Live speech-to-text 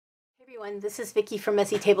Everyone, this is Vicki from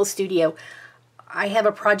Messy Table Studio. I have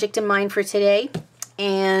a project in mind for today,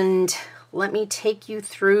 and let me take you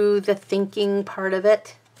through the thinking part of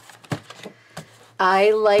it.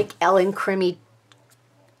 I like Ellen Crimi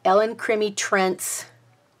Trent's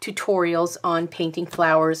tutorials on painting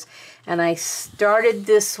flowers, and I started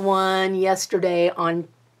this one yesterday on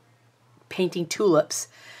painting tulips.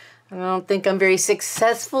 I don't think I'm very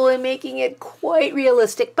successful in making it quite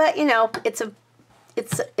realistic, but you know, it's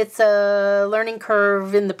a learning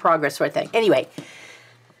curve in the progress sort of thing. Anyway,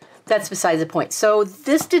 that's besides the point. So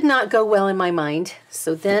this did not go well in my mind.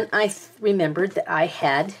 So then I remembered that I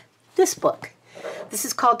had this book. This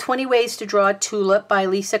is called 20 Ways to Draw a Tulip by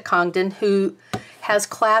Lisa Congdon, who has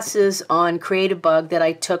classes on Creative Bug that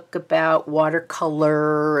I took about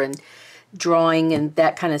watercolor and drawing and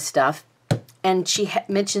that kind of stuff. And she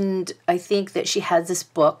mentioned, I think, that she has this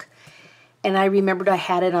book. And I remembered I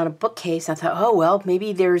had it on a bookcase. I thought, oh, well,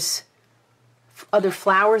 maybe there's other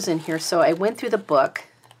flowers in here. So I went through the book.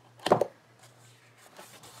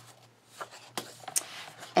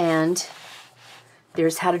 And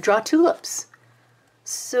there's how to draw tulips.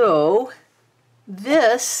 So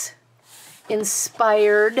this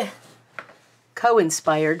co-inspired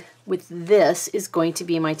with this is going to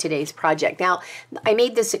be my today's project. Now, I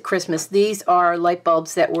made this at Christmas. These are light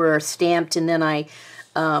bulbs that were stamped, and then I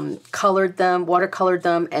colored them, watercolored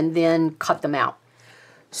them, and then cut them out.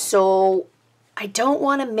 So I don't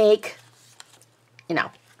want to make, you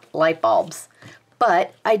know, light bulbs,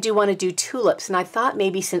 but I do want to do tulips. And I thought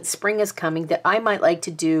maybe since spring is coming that I might like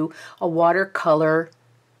to do a watercolor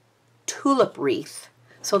tulip wreath.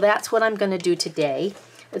 So that's what I'm going to do today,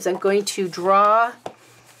 is I'm going to draw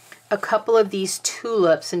a couple of these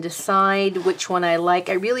tulips and decide which one I like.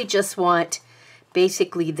 I really just want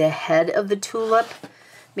basically the head of the tulip,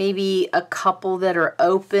 maybe a couple that are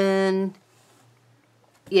open,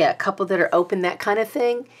 yeah, a couple that are open, that kind of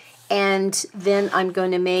thing. And then I'm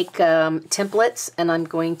going to make templates, and I'm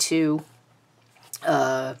going to,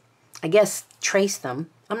 I guess, trace them.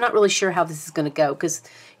 I'm not really sure how this is going to go because,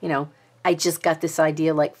 you know, I just got this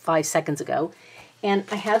idea like 5 seconds ago. And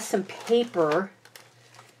I have some paper,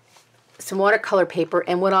 some watercolor paper,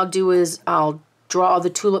 and what I'll do is I'll draw all the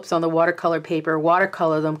tulips on the watercolor paper,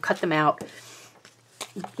 watercolor them, cut them out,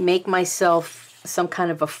 make myself some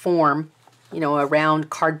kind of a form, you know, a round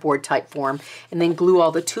cardboard type form, and then glue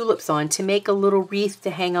all the tulips on to make a little wreath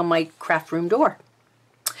to hang on my craft room door.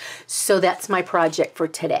 So that's my project for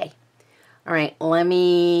today. All right, let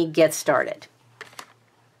me get started.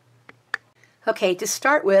 Okay, to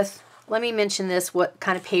start with, let me mention this, what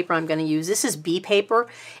kind of paper I'm going to use. This is bee paper,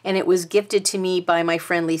 and it was gifted to me by my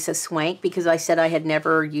friend Lisa Swank because I said I had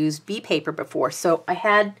never used bee paper before. So I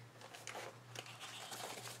had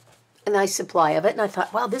a nice supply of it, and I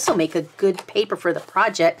thought, wow, this will make a good paper for the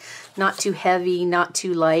project. Not too heavy, not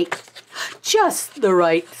too light, just the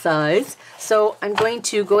right size. So I'm going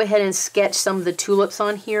to go ahead and sketch some of the tulips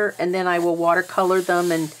on here, and then I will watercolor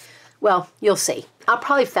them, and, well, you'll see. I'll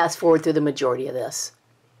probably fast forward through the majority of this.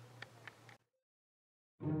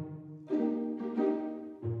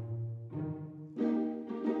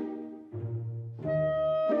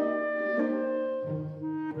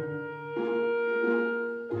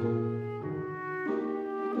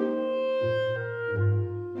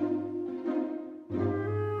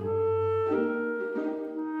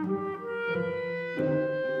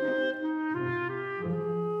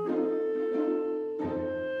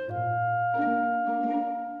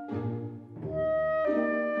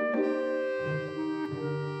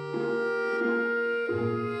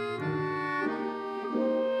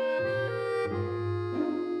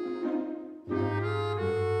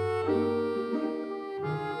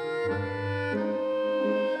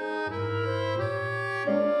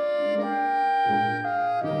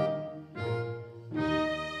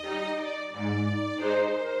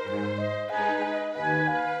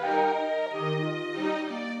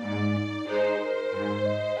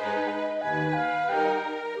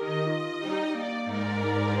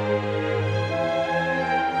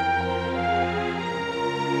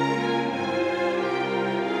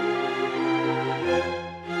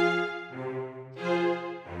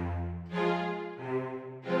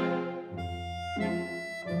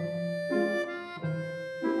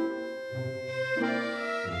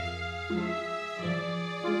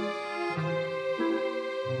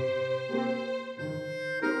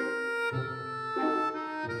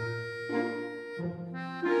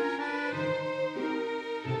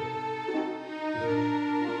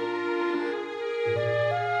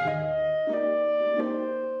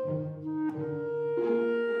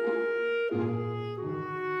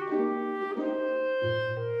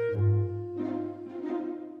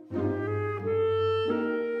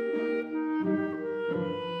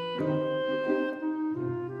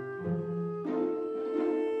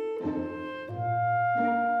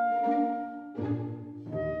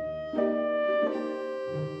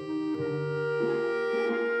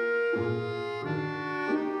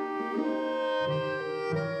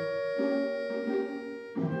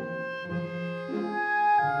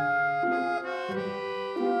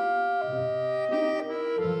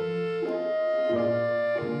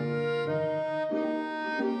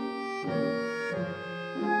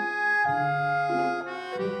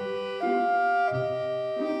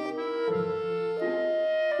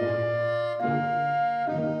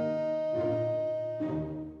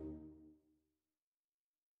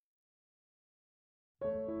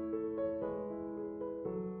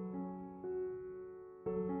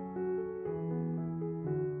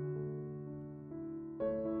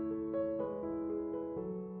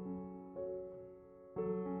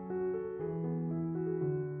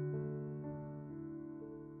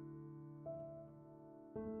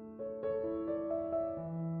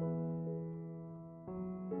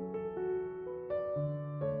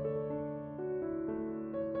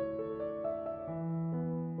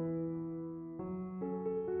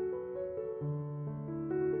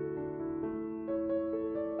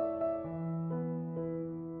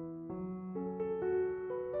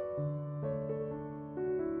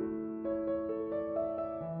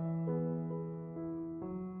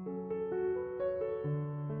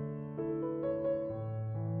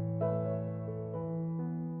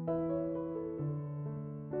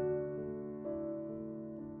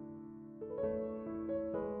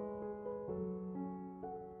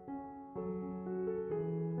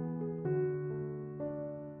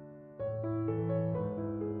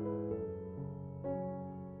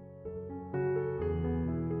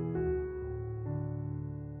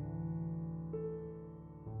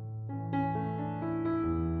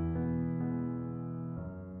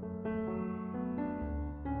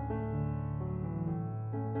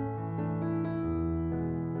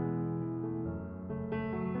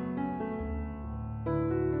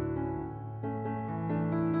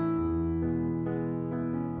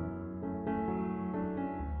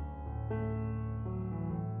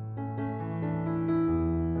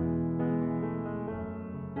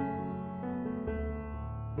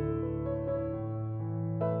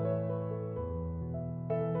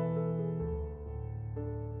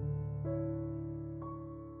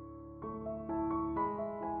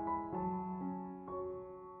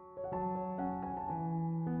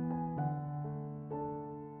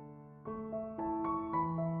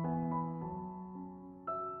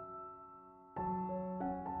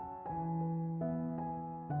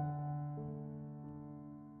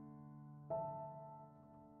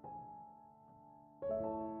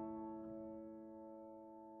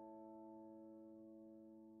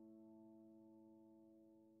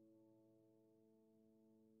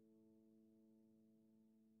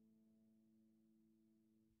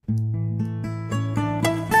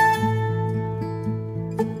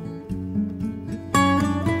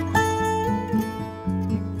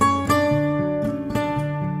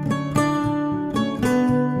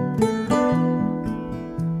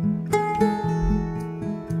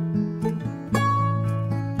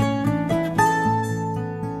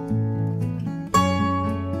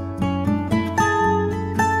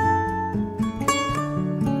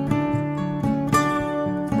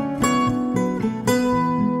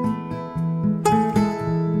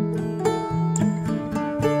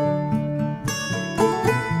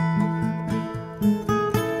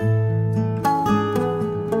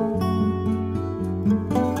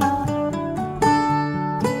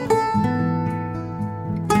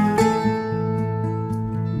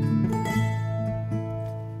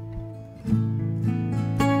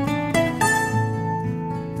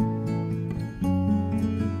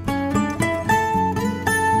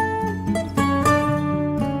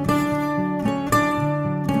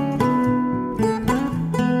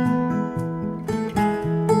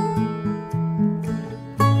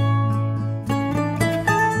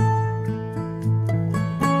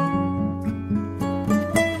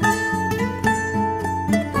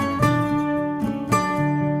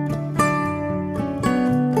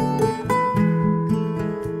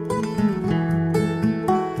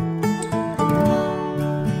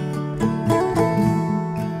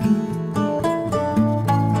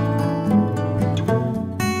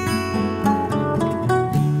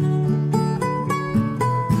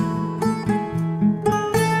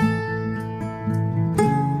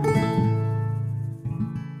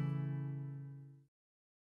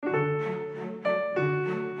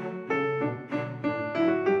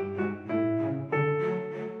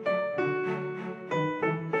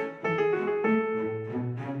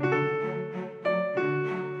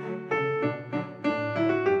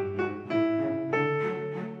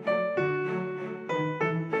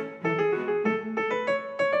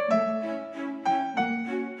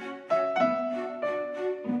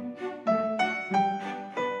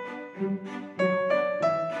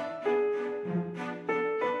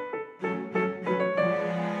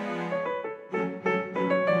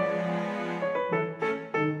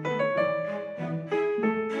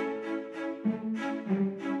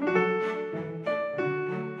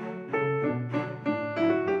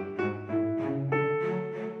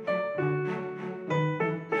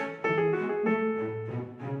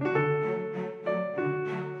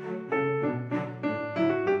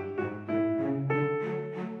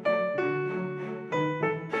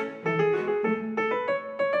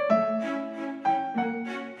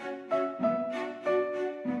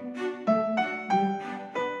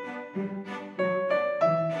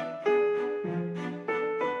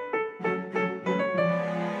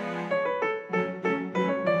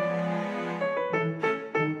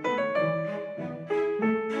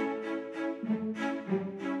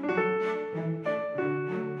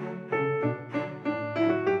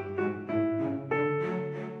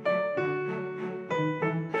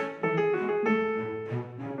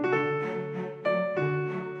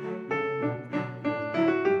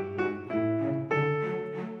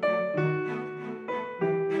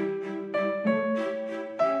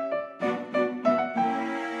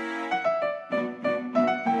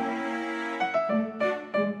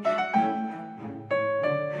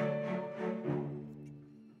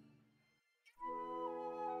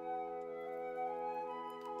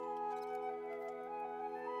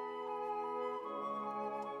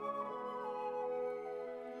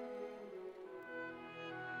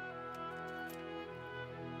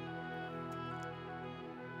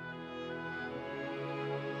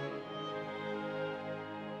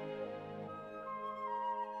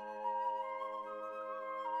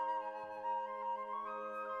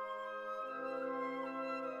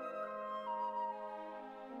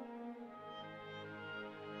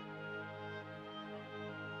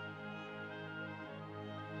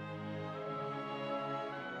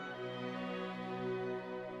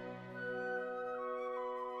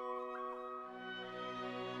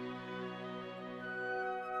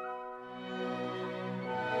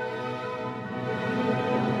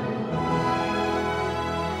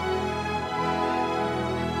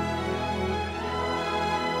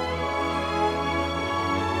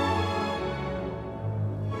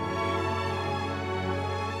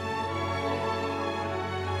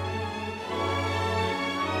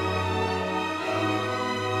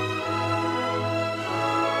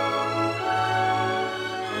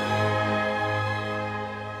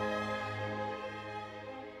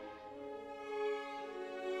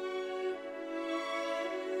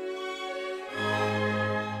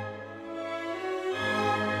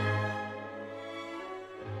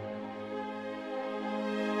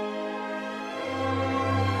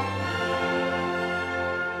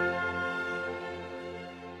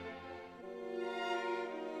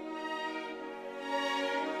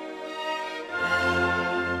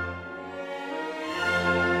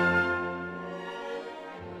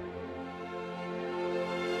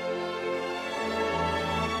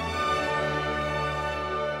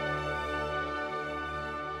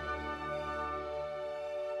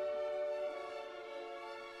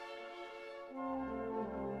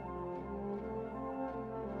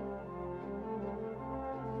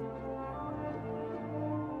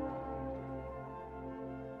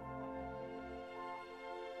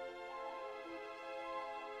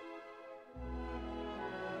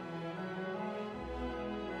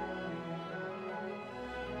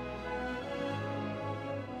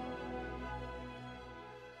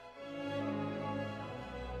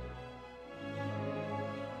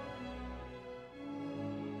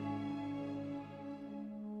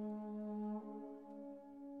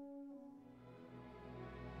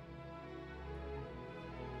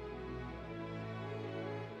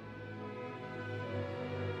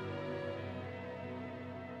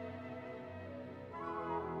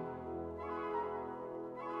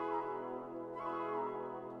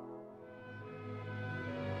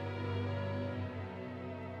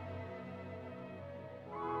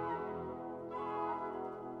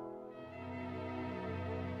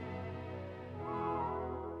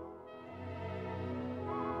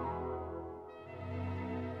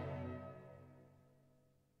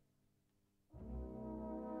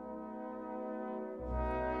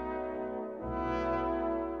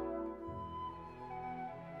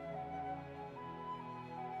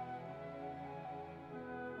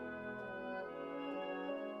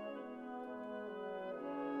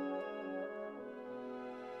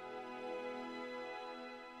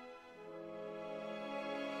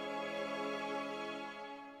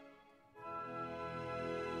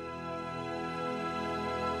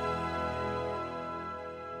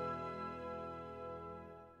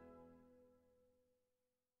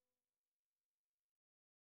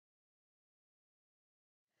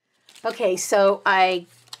 Okay, so I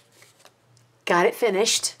got it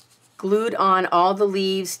finished, glued on all the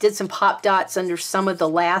leaves, did some pop dots under some of the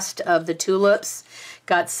last of the tulips,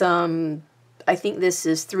 got some, I think this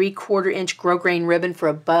is 3/4 inch grosgrain ribbon for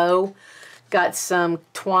a bow, got some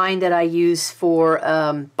twine that I use for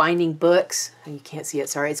binding books. You can't see it,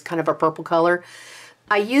 sorry, it's kind of a purple color.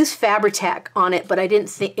 I used Fabri-Tac on it, but I didn't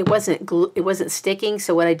think it wasn't sticking.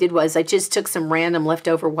 So what I did was I just took some random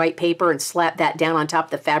leftover white paper and slapped that down on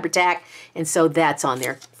top of the Fabri-Tac, and so that's on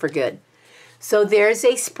there for good. So there's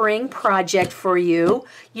a spring project for you.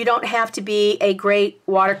 You don't have to be a great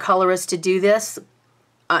watercolorist to do this.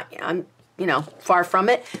 I'm, you know, far from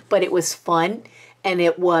it, but it was fun, and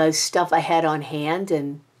it was stuff I had on hand,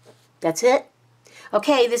 and that's it.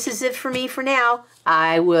 Okay, this is it for me for now.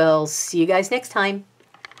 I will see you guys next time.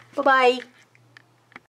 Bye-bye.